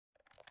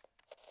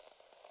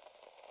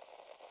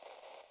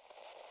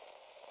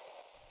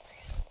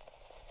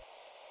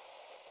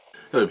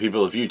Hello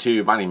people of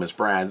YouTube, my name is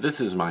Brad,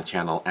 this is my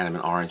channel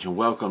Animate Orange, and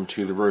welcome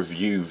to the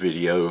review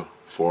video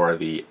for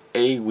the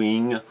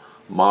A-Wing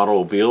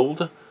model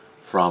build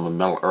from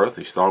Metal Earth,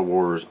 the Star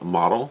Wars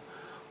model.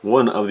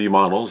 One of the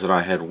models that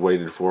I had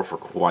waited for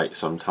quite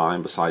some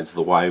time, besides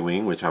the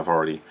Y-Wing, which I've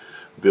already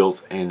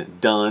built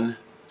and done.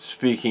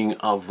 Speaking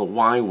of the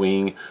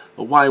Y-Wing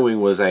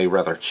was a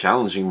rather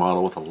challenging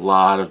model with a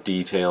lot of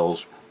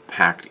details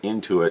packed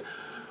into it.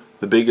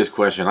 The biggest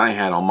question I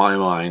had on my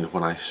mind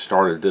when I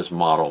started this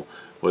model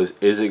was,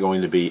 is it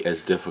going to be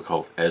as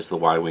difficult as the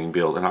Y-Wing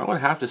build? And I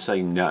would have to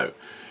say no.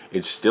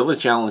 It's still a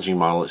challenging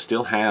model. It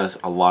still has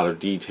a lot of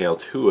detail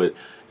to it.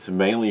 It's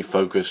mainly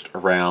focused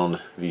around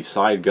the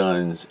side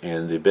guns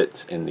and the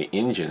bits in the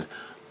engine.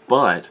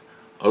 But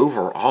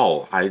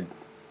overall, I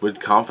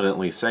would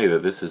confidently say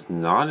that this is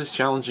not as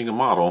challenging a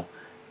model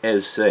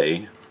as,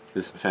 say,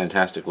 this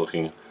fantastic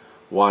looking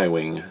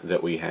Y-Wing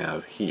that we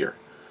have here.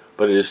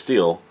 But it is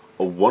still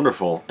a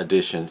wonderful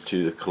addition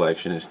to the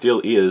collection. It still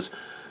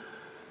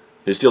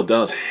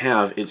does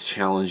have its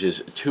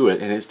challenges to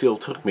it, and it still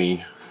took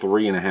me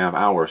 3.5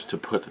 hours to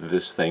put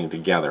this thing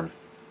together.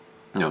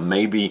 Now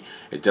maybe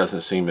it doesn't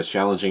seem as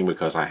challenging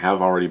because I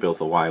have already built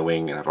the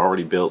Y-Wing and I've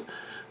already built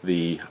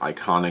the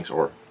Iconics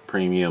or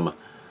Premium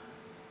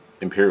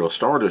Imperial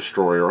Star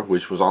Destroyer,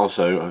 which was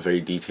also a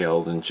very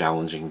detailed and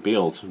challenging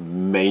build.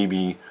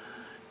 Maybe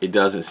it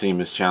doesn't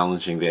seem as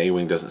challenging, the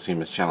A-Wing doesn't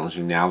seem as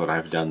challenging now that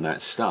I've done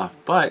that stuff,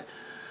 but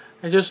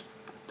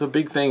the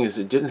big thing is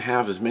it didn't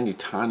have as many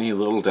tiny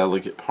little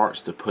delicate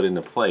parts to put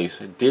into place.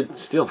 It did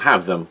still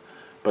have them,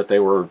 but they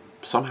were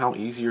somehow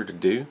easier to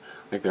do.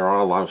 Like, there are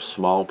a lot of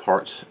small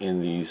parts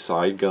in these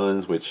side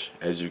guns, which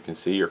as you can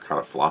see are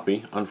kind of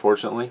floppy,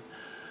 unfortunately.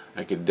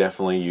 I could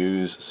definitely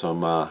use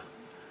some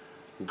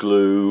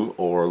glue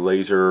or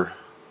UV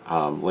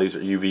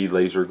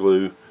laser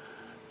glue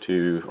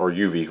or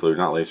UV glue,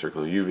 not laser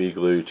glue, UV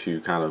glue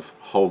to kind of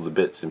hold the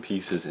bits and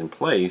pieces in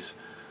place.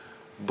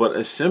 But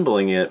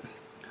assembling it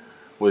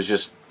was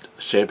just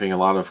shaping a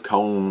lot of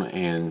cone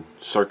and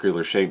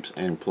circular shapes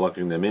and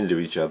plugging them into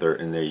each other,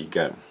 and there you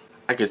go.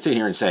 I could sit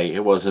here and say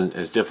it wasn't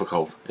as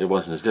difficult,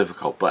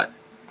 but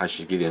I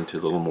should get into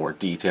a little more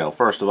detail.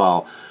 First of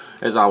all,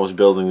 as I was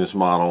building this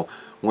model,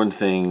 one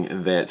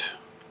thing that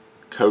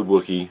Code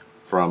Wookie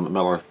from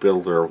Metal Earth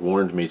Builder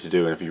warned me to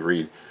do, and if you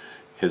read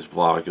his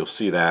blog you'll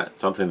see that,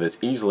 something that's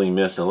easily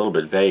missed and a little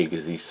bit vague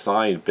is these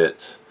side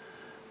bits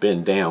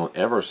bend down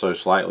ever so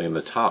slightly, and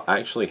the top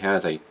actually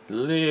has a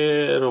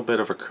little bit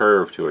of a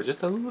curve to it,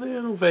 just a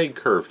little vague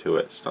curve to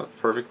it. It's not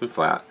perfectly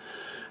flat,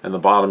 and the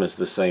bottom is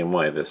the same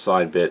way. The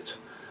side bits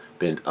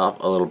bend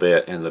up a little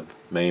bit and the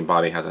main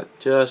body has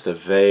just a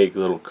vague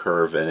little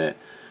curve in it.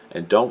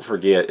 And don't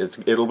forget,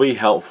 it'll be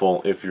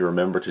helpful if you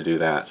remember to do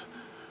that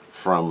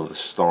from the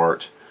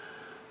start.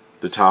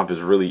 The top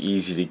is really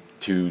easy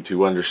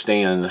to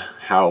understand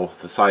how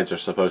the sides are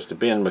supposed to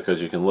bend,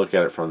 because you can look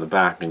at it from the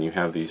back and you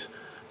have these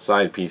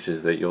side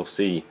pieces that you'll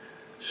see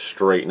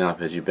straighten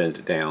up as you bend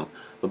it down.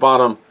 The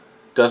bottom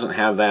doesn't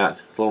have that.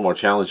 It's a little more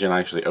challenging.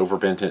 I actually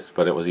overbent it,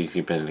 but it was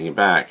easy bending it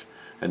back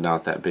and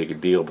not that big a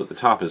deal. But the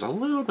top is a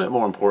little bit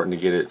more important to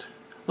get it,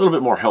 a little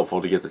bit more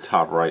helpful to get the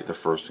top right the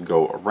first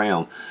go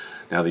around.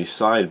 Now these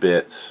side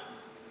bits,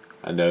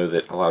 I know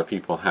that a lot of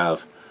people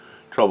have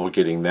trouble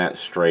getting that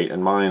straight,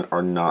 and mine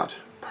are not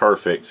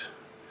perfect,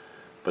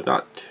 but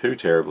not too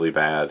terribly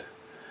bad.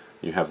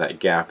 You have that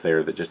gap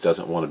there that just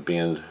doesn't want to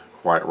bend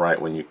quite right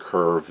when you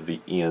curve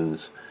the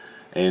ends,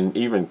 and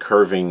even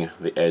curving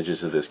the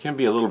edges of this can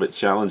be a little bit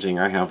challenging.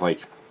 I have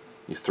like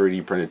these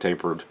 3D printed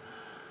tapered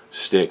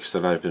sticks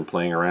that I've been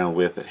playing around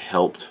with that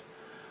helped,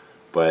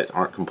 but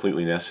aren't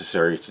completely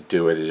necessary to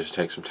do it. It just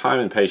takes some time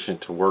and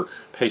patience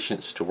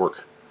to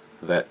work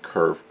that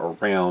curve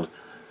around.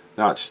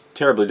 Not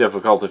terribly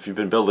difficult. If you've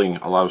been building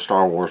a lot of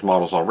Star Wars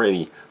models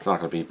already, it's not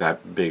going to be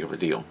that big of a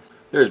deal.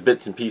 There's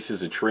bits and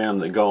pieces of trim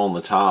that go on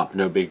the top,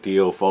 no big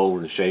deal,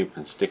 fold and shape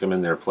and stick them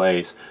in their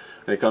place.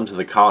 When it comes to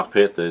the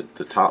cockpit, the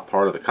top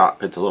part of the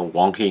cockpit's a little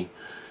wonky,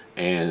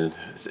 and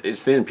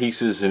it's thin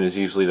pieces and it's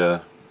easily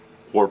to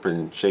warp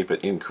and shape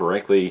it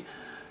incorrectly.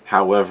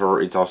 However,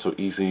 it's also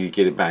easy to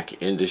get it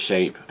back into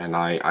shape, and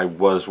I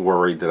was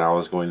worried that I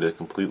was going to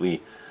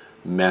completely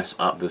mess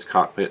up this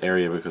cockpit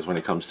area, because when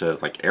it comes to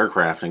like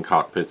aircraft and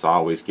cockpits, I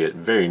always get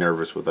very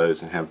nervous with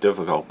those and have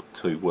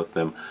difficulty with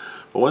them.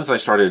 But once I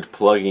started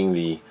plugging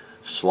the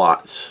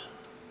slots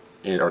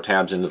or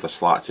tabs into the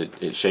slots,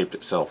 it shaped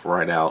itself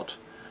right out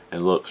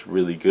and looks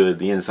really good.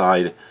 The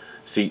inside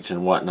seats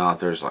and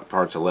whatnot, there's like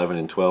parts 11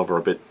 and 12 are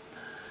a bit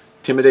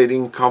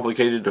intimidating,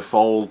 complicated to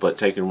fold, but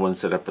taking one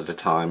setup at a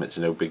time, it's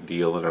no big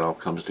deal, and it all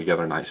comes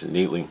together nice and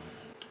neatly.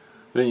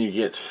 Then you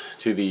get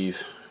to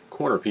these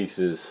corner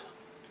pieces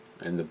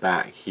in the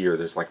back here.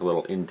 There's like a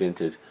little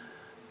indented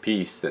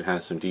piece that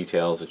has some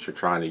details that you're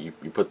trying to, you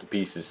put the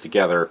pieces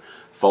together,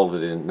 fold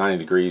it in 90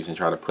 degrees and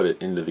try to put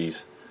it into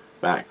these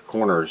back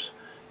corners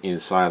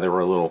inside. They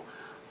were a little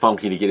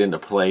funky to get into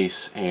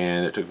place,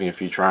 and it took me a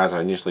few tries.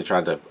 I initially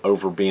tried to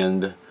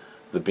overbend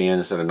the bend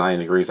instead of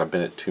 90 degrees. I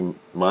bent it too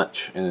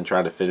much and then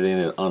tried to fit it in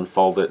and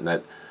unfold it, and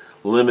that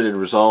limited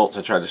results.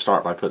 I tried to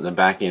start by putting the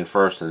back end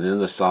first and then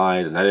the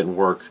side, and that didn't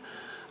work.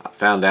 I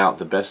found out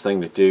the best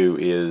thing to do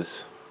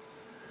is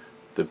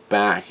the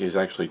back is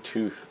actually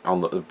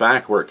on the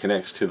back where it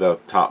connects to the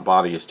top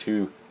body is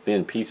two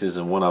thin pieces,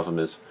 and one of them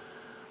is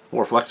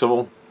more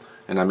flexible,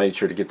 and I made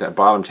sure to get that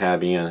bottom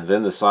tab in,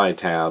 then the side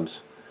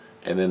tabs,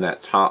 and then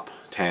that top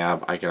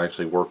tab I can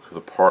actually work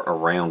the part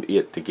around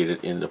it to get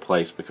it into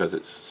place because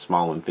it's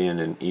small and thin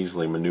and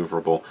easily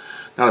maneuverable.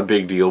 Not a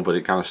big deal, but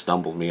it kind of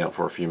stumbled me up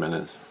for a few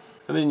minutes.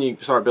 And then you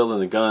start building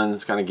the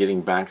guns, kind of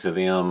getting back to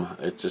them.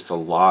 It's just a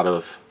lot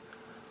of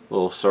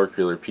little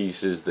circular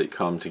pieces that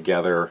come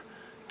together,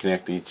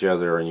 connect to each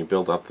other, and you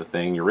build up the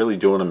thing. You're really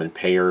doing them in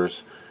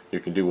pairs. You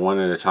can do one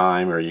at a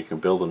time, or you can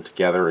build them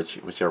together,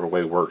 whichever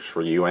way works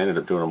for you. I ended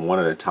up doing them one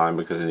at a time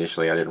because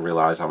initially I didn't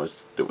realize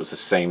it was the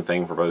same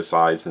thing for both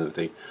sides and that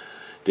they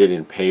did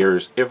in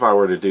pairs. If I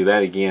were to do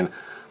that again,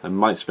 I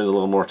might spend a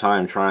little more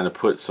time trying to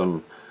put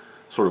some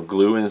sort of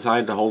glue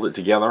inside to hold it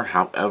together.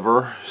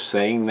 However,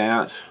 saying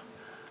that,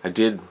 I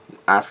did,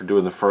 after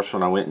doing the first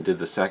one, I went and did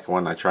the second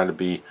one. I tried to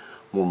be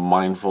more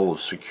mindful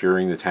of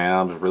securing the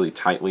tabs really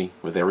tightly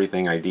with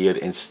everything I did,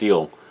 and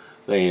still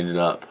they ended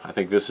up, I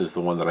think this is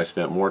the one that I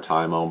spent more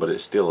time on, but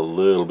it's still a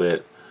little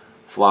bit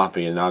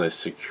floppy and not as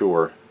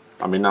secure.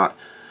 I mean,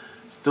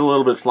 still a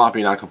little bit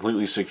floppy, not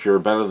completely secure,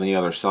 better than the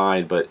other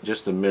side, but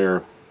just the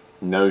mere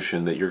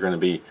notion that you're going to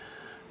be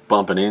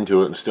bumping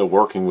into it and still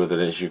working with it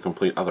as you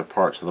complete other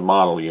parts of the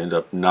model, you end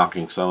up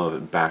knocking some of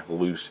it back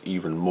loose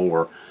even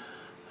more.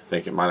 I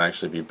think it might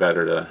actually be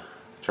better to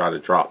try to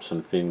drop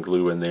some thin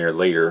glue in there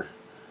later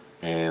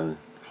and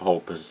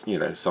hope, you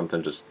know,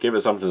 something, just give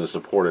it something to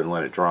support it and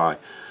let it dry.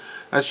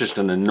 That's just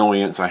an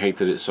annoyance. I hate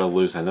that it's so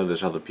loose. I know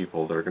there's other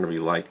people that are going to be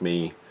like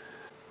me.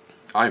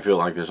 I feel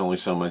like there's only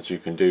so much you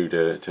can do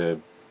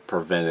to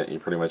prevent it. You're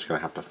pretty much going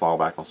to have to fall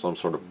back on some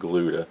sort of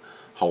glue to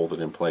hold it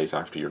in place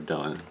after you're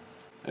done.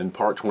 And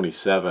part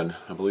 27,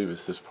 I believe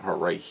it's this part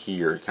right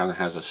here, it kind of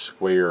has a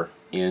square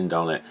end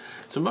on it.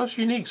 It's the most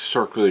unique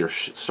circular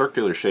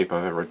shape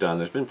I've ever done.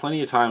 There's been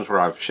plenty of times where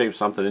I've shaped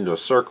something into a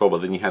circle,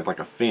 but then you had like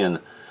a fin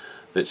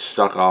that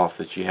stuck off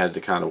that you had to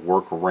kind of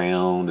work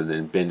around and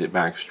then bend it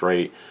back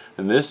straight.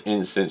 In this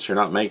instance, you're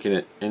not making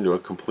it into a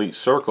complete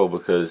circle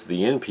because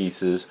the end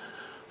pieces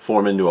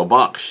form into a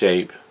box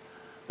shape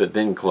that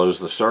then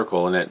close the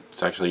circle, and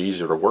it's actually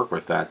easier to work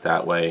with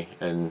that way,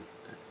 and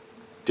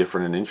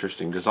different and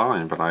interesting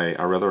design. But I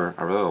rather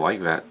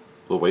like that,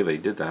 the way they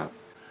did that.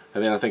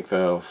 And then I think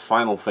the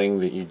final thing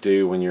that you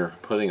do when you're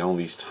putting on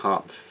these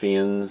top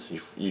fins,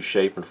 you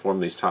shape and form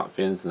these top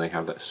fins, and they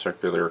have that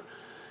circular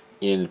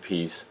end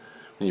piece.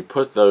 When you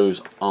put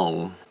those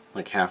on,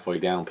 like halfway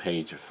down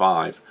page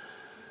 5,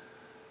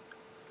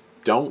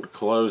 don't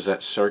close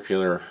that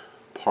circular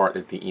part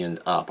at the end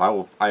up.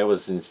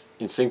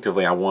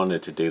 Instinctively I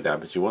wanted to do that,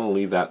 but you want to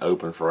leave that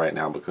open for right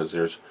now because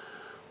there's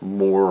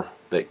more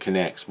that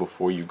connects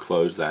before you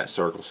close that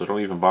circle. So don't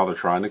even bother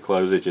trying to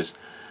close it. Just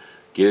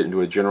get it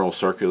into a general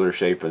circular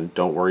shape and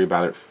don't worry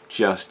about it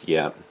just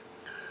yet.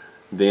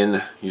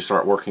 Then you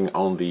start working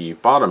on the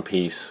bottom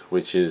piece,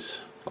 which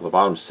is the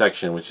bottom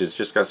section, which is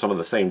just got some of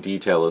the same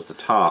detail as the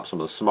top,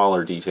 some of the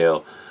smaller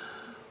detail,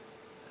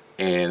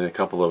 and a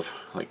couple of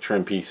like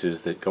trim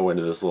pieces that go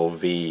into this little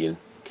V and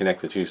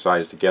connect the two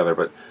sides together.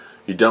 But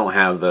you don't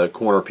have the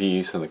corner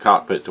piece and the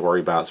cockpit to worry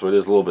about, so it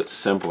is a little bit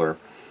simpler.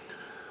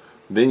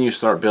 Then you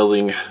start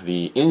building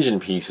the engine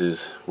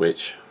pieces,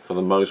 which for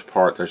the most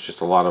part there's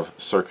just a lot of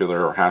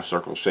circular or half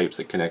circle shapes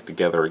that connect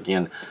together.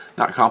 Again,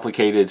 not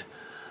complicated.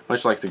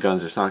 Much like the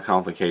guns, it's not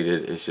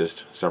complicated. It's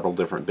just several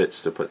different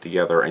bits to put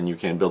together, and you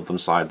can build them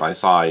side by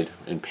side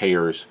in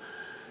pairs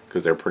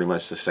because they're pretty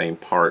much the same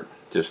part,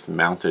 just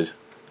mounted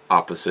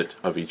opposite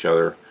of each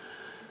other.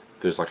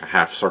 There's like a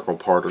half circle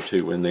part or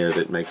two in there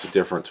that makes a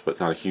difference, but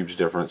not a huge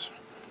difference.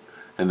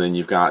 And then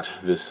you've got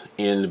this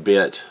end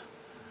bit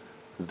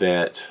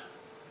that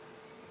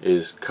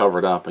is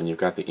covered up, and you've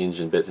got the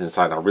engine bits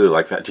inside. I really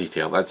like that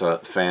detail. That's a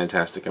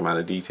fantastic amount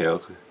of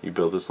detail. You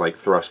build this like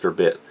thruster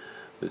bit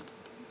that's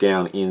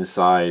down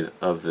inside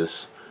of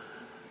this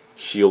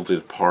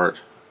shielded part.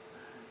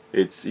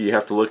 You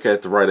have to look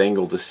at the right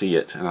angle to see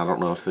it, and I don't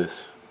know if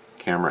this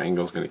camera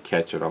angle is going to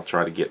catch it. I'll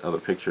try to get other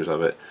pictures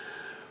of it.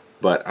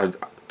 But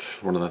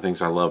one of the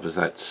things I love is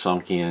that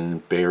sunk in,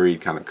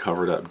 buried, kind of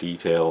covered up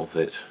detail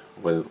that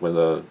when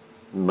the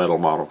metal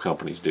model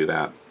companies do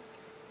that.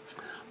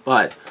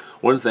 But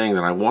one thing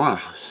that I want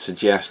to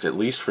suggest, at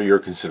least for your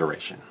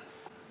consideration,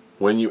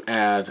 when you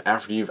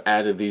after you've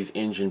added these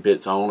engine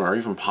bits on, or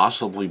even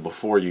possibly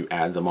before you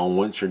add them on,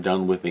 once you're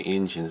done with the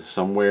engine,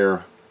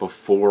 somewhere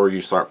before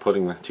you start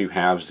putting the two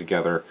halves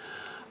together,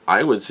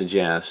 I would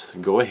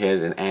suggest go ahead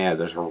and add,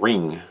 there's a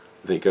ring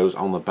that goes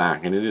on the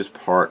back, and it is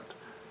part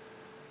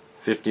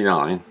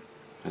 59.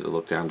 I had to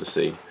look down to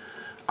see.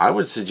 I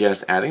would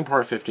suggest adding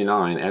part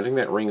 59, adding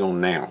that ring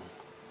on now,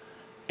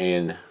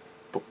 and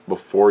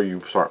before you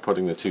start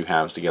putting the two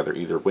halves together,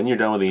 either when you're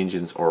done with the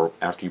engines or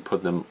after you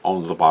put them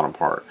onto the bottom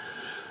part.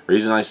 The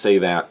reason I say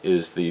that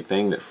is the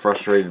thing that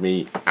frustrated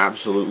me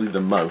absolutely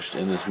the most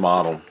in this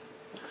model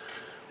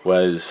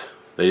was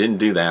They didn't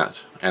do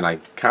that, and I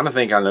kind of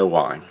think I know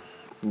why.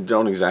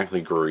 Don't exactly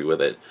agree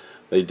with it.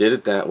 They did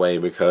it that way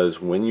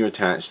because when you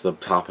attach the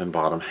top and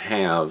bottom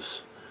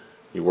halves,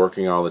 you're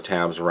working all the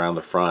tabs around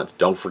the front.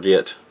 Don't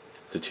forget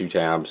the 2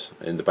 tabs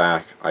in the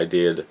back. I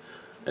did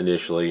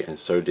initially, and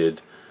so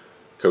did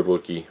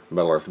CodeWookie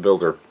Metal Earth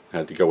Builder.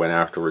 Had to go in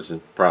afterwards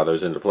and pry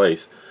those into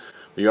place.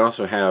 But you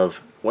also have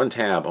 1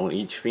 tab on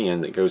each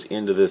fin that goes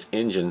into this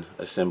engine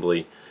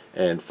assembly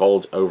and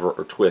folds over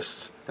or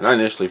twists. And I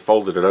initially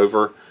folded it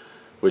over,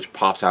 which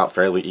pops out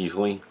fairly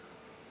easily.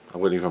 I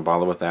wouldn't even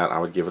bother with that. I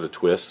would give it a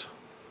twist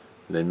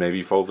and then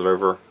maybe fold it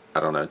over. I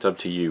don't know, it's up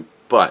to you.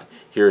 But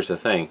here's the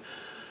thing,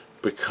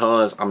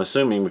 because I'm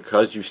assuming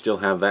because you still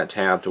have that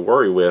tab to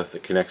worry with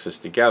that connects this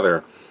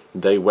together,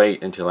 they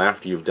wait until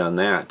after you've done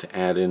that to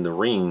add in the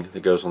ring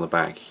that goes on the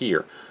back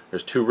here.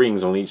 There's 2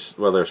 rings on each,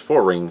 well, there's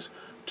 4 rings,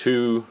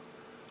 2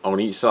 on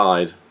each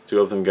side. 2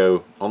 of them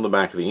go on the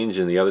back of the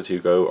engine, the other 2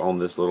 go on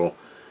this little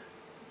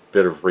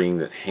bit of ring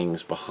that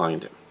hangs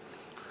behind it.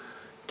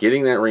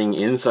 Getting that ring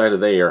inside of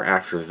there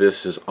after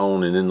this is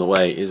on and in the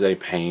way is a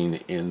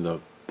pain in the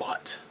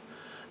butt.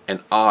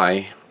 And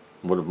I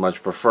would have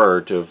much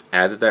preferred to have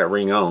added that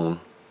ring on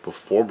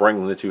before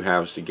bringing the 2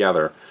 halves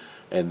together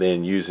and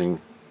then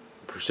using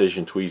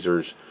precision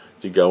tweezers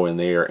to go in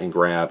there and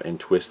grab and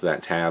twist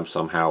that tab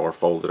somehow or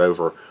fold it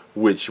over,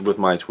 which with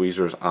my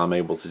tweezers I'm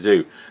able to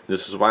do.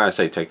 This is why I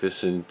say take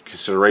this in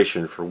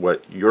consideration for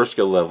what your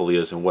skill level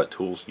is and what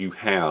tools you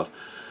have,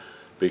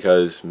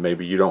 because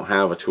maybe you don't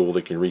have a tool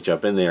that can reach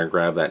up in there and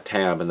grab that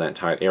tab in that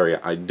tight area.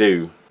 I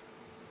do,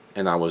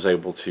 and I was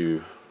able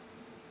to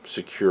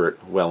secure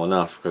it well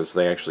enough because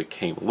they actually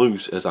came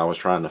loose as I was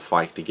trying to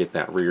fight to get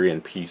that rear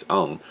end piece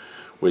on,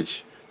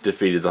 which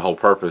defeated the whole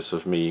purpose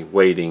of me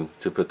waiting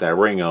to put that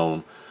ring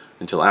on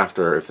until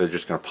after, if they're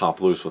just going to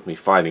pop loose with me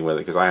fighting with it,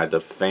 because I had to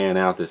fan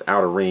out this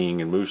outer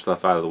ring and move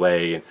stuff out of the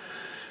way, and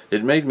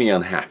it made me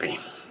unhappy,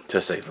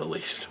 to say the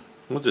least.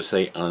 We'll just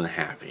say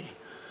unhappy.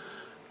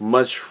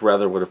 Much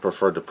rather would have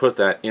preferred to put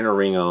that inner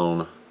ring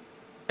on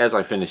as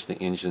I finish the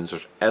engines, or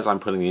as I'm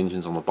putting the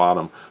engines on the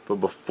bottom, but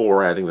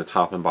before adding the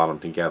top and bottom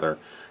together.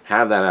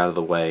 Have that out of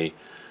the way,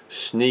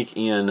 sneak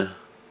in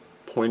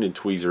pointed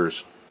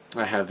tweezers.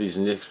 I have these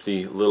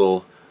nifty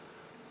little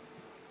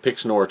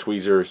Pixnor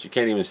tweezers. You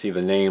can't even see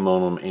the name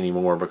on them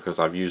anymore because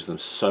I've used them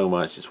so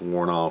much it's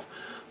worn off.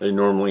 They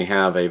normally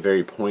have a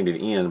very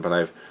pointed end, but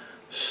I've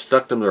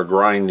stuck them to a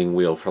grinding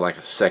wheel for like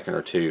a second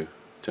or 2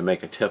 to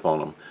make a tip on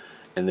them,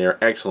 and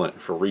they're excellent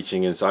for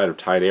reaching inside of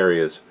tight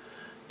areas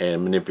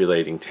and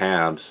manipulating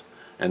tabs.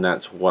 And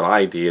that's what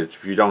I did.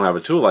 If you don't have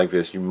a tool like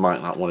this, you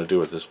might not want to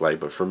do it this way,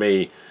 but for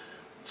me,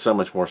 so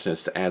much more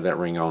sense to add that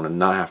ring on and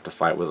not have to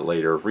fight with it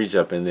later. Reach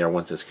up in there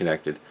once it's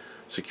connected,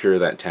 secure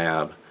that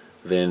tab,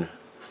 then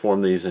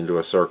form these into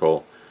a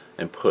circle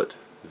and put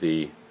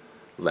the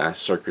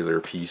last circular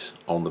piece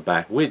on the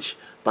back, which,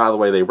 by the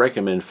way, they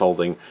recommend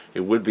folding.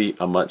 It would be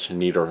a much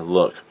neater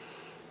look.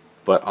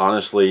 But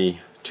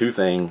honestly, 2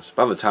 things.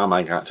 By the time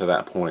I got to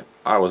that point,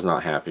 I was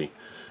not happy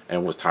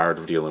and was tired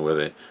of dealing with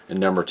it. And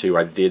number 2,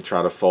 I did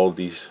try to fold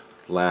these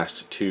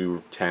last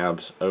 2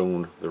 tabs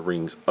on the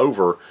rings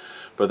over,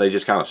 but they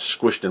just kind of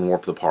squished and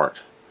warped the part,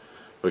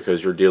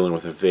 because you're dealing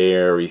with a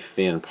very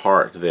thin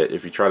part that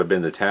if you try to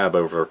bend the tab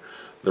over,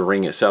 the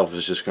ring itself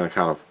is just going to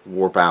kind of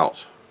warp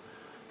out.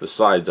 The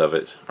sides of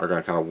it are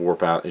going to kind of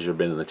warp out as you're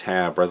bending the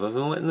tab rather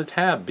than letting the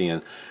tab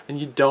bend, and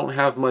you don't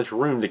have much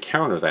room to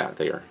counter that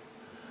there.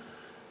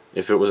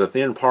 If it was a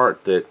thin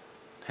part that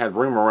had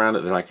room around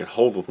it that I could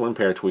hold with 1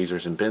 pair of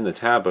tweezers and bend the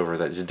tab over,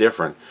 that's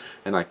different.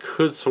 And I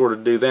could sort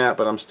of do that,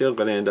 but I'm still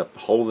going to end up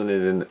holding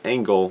it in an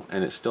angle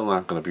and it's still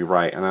not going to be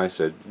right. And I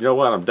said, you know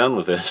what, I'm done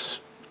with this.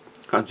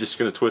 I'm just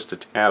going to twist a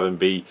tab and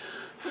be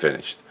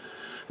finished.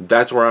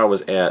 That's where I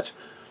was at.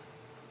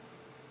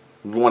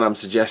 What I'm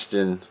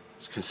suggesting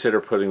is consider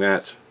putting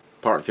that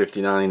part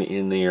 59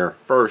 in there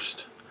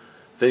first,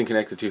 then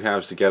connect the 2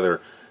 halves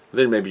together.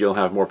 Then maybe you'll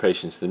have more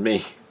patience than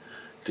me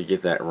to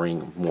get that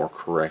ring more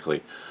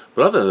correctly.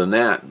 But other than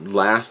that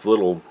last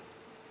little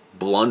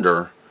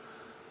blunder,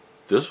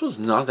 this was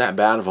not that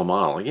bad of a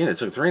model. Again, it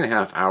took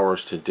 3.5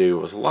 hours to do.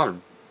 It was a lot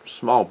of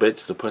small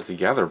bits to put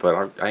together,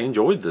 but I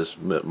enjoyed this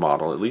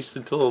model, at least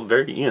until the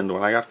very end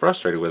when I got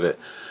frustrated with it.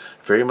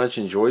 Very much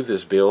enjoyed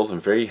this build. I'm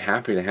very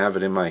happy to have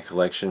it in my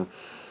collection.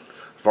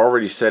 I've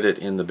already said it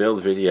in the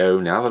build video.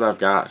 Now that I've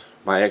got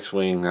my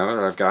X-Wing, now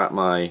that I've got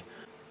my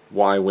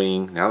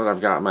Y-Wing, now that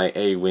I've got my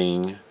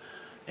A-Wing,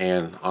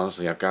 and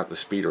honestly I've got the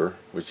speeder,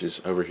 which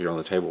is over here on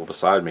the table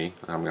beside me.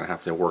 I'm going to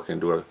have to work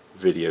into a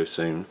video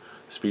soon.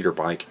 Speeder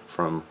bike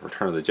from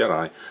Return of the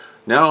Jedi.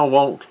 Now I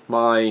want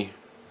my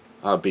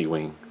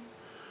B-Wing.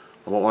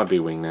 I want my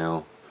B-Wing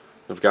now.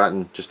 I've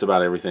gotten just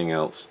about everything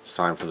else. It's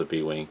time for the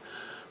B-Wing.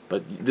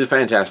 But the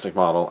fantastic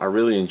model. I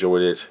really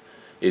enjoyed it.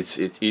 It's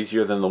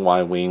easier than the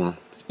Y-Wing.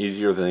 It's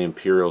easier than the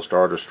Imperial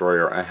Star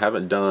Destroyer. I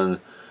haven't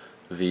done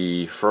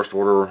the First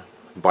Order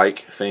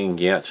bike thing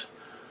yet,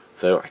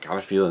 though I got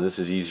a feeling this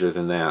is easier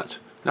than that.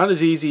 Not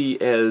as easy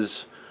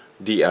as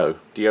DO.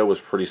 DO was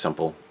pretty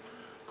simple.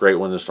 Great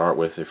one to start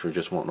with if you're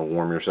just wanting to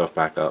warm yourself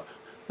back up.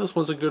 this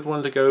one's a good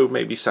one to go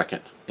maybe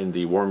second in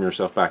the warm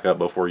yourself back up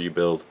before you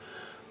build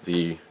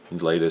the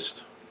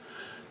latest,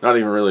 not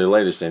even really the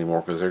latest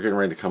anymore because they're getting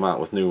ready to come out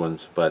with new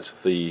ones, but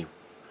the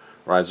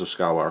Rise of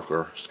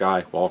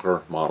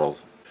Skywalker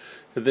models.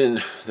 And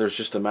then there's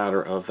just a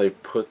matter of they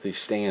put the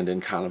stand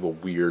in kind of a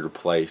weird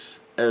place.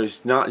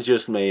 It's not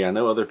just me. I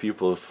know other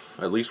people,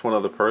 at least one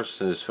other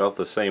person has felt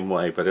the same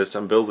way, but as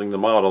I'm building the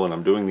model and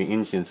I'm doing the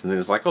engines, and then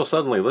it's like, oh,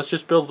 suddenly let's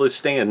just build the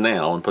stand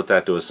now and put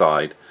that to a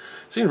side.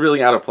 It seemed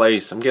really out of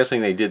place. I'm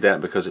guessing they did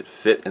that because it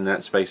fit in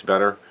that space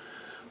better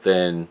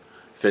than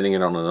fitting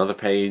it on another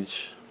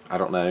page. I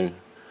don't know.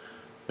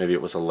 Maybe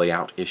it was a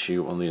layout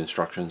issue on the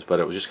instructions, but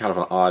it was just kind of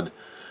an odd,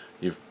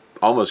 you've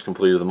almost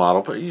completed the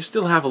model, but you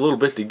still have a little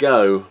bit to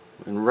go.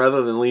 And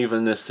rather than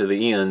leaving this to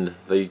the end,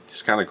 they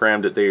just kind of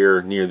crammed it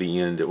there near the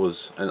end. It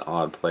was an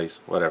odd place.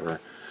 Whatever.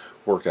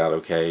 Worked out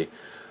okay.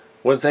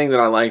 One thing that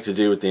I like to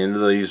do at the end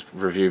of these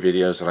review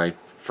videos that I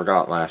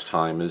forgot last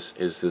time is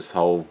this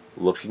whole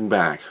looking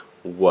back.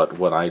 What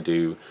would I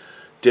do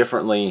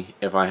differently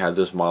if I had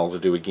this model to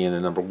do again?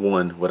 And number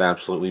one would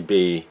absolutely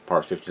be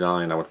Part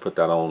 59. I would put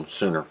that on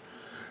sooner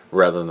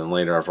rather than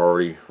later. I've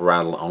already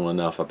rattled on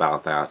enough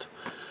about that.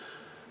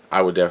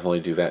 I would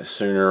definitely do that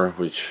sooner,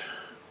 which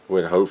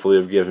would hopefully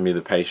have given me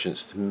the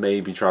patience to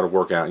maybe try to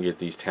work out and get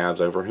these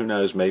tabs over. Who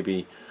knows,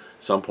 maybe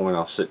at some point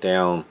I'll sit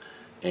down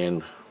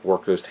and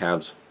work those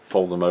tabs,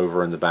 fold them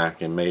over in the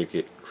back and make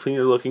it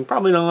cleaner looking.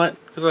 Probably not,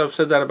 because I've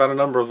said that about a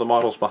number of the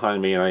models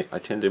behind me, and I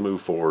tend to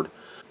move forward.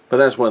 But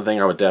that's one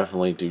thing I would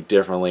definitely do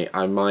differently.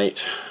 I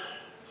might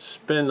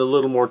spend a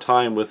little more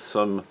time with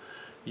some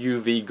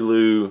UV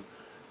glue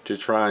to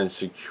try and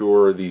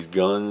secure these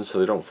guns so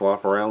they don't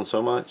flop around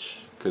so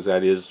much, because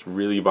that is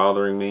really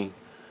bothering me.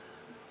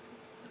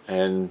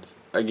 And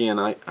again,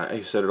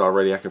 I said it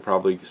already, I could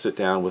probably sit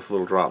down with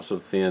little drops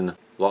of thin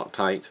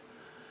Loctite,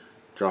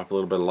 drop a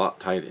little bit of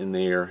Loctite in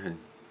there and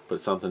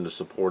put something to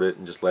support it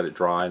and just let it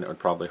dry, and it would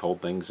probably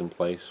hold things in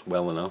place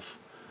well enough.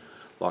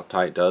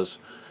 Loctite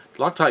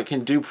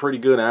can do pretty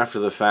good after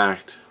the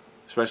fact,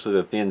 especially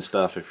the thin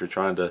stuff if you're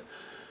trying to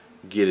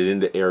get it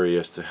into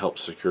areas to help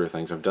secure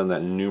things. I've done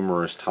that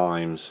numerous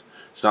times.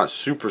 It's not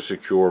super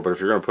secure, but if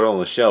you're going to put it on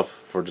the shelf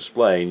for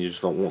display and you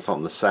just don't want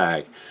something to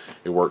sag,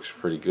 it works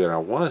pretty good. I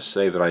want to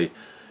say that I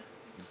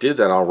did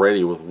that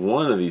already with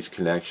one of these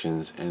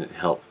connections and it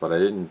helped, but I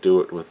didn't do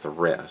it with the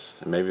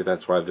rest. And maybe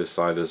that's why this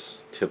side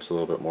tips a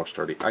little bit more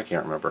sturdy. I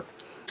can't remember.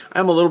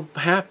 I'm a little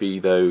happy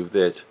though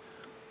that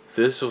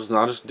this was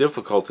not as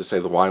difficult to say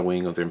the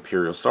Y-wing of the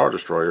Imperial Star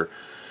Destroyer.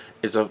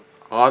 It's an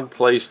odd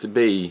place to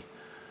be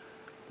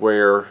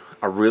where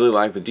I really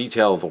like the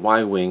detail of the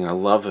Y-wing. I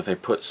love that they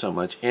put so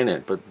much in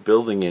it, but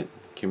building it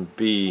can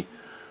be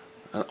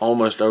an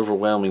almost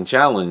overwhelming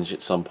challenge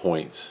at some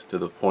points, to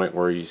the point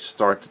where I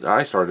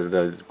started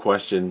to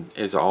question,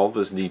 is all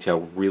this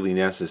detail really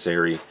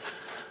necessary?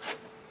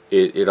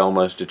 It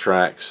almost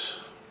detracts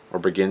or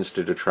begins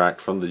to detract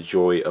from the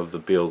joy of the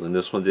build, and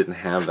this one didn't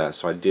have that,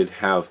 so I did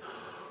have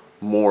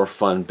more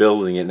fun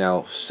building it.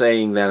 Now,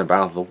 saying that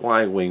about the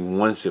Y-wing,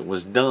 once it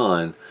was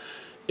done,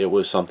 it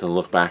was something to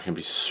look back and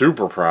be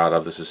super proud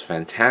of. This is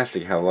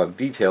fantastic. It had a lot of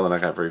detail, and I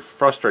got very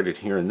frustrated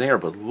here and there,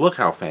 but look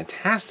how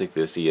fantastic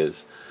this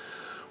is.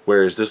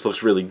 Whereas this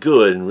looks really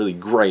good and really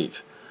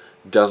great,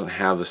 doesn't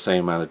have the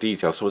same amount of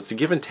detail. So it's a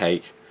give and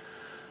take.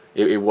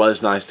 It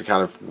was nice to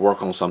kind of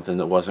work on something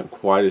that wasn't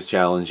quite as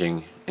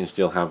challenging and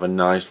still have a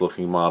nice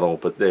looking model,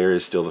 but there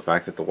is still the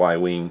fact that the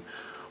Y-wing,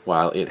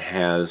 while it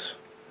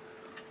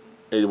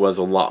was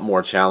a lot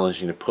more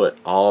challenging to put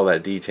all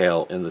that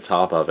detail in the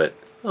top of it.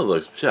 It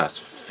looks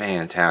just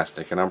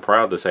fantastic, and I'm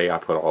proud to say I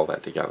put all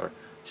that together.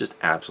 It's just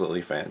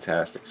absolutely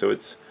fantastic. So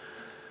it's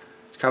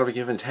kind of a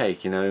give and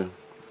take, you know.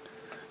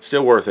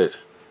 Still worth it,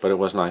 but it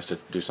was nice to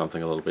do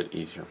something a little bit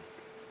easier.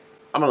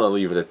 I'm going to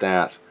leave it at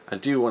that. I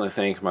do want to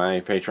thank my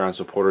Patreon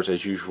supporters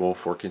as usual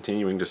for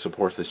continuing to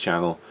support this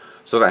channel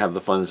so that I have the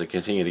funds to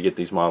continue to get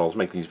these models,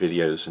 make these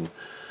videos,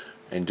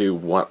 and do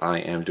what I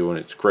am doing.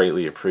 It's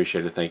greatly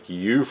appreciated. Thank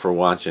you for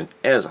watching.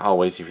 As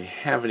always, if you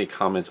have any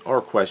comments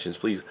or questions,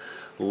 please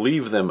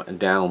leave them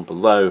down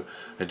below.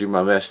 I do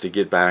my best to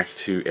get back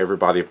to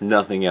everybody. If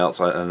nothing else,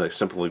 a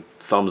simple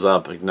thumbs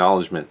up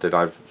acknowledgement that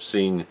I've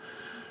seen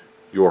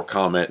your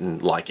comment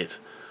and like it.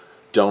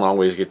 Don't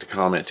always get to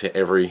comment to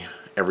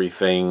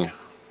everything.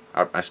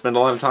 I spend a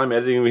lot of time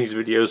editing these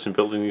videos and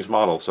building these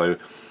models, so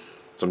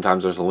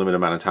sometimes there's a limited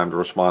amount of time to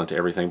respond to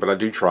everything, but I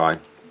do try.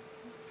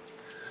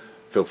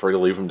 Feel free to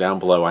leave them down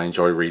below. I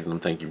enjoy reading them.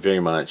 Thank you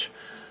very much.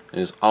 And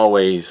as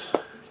always,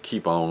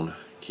 keep on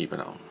keeping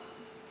on.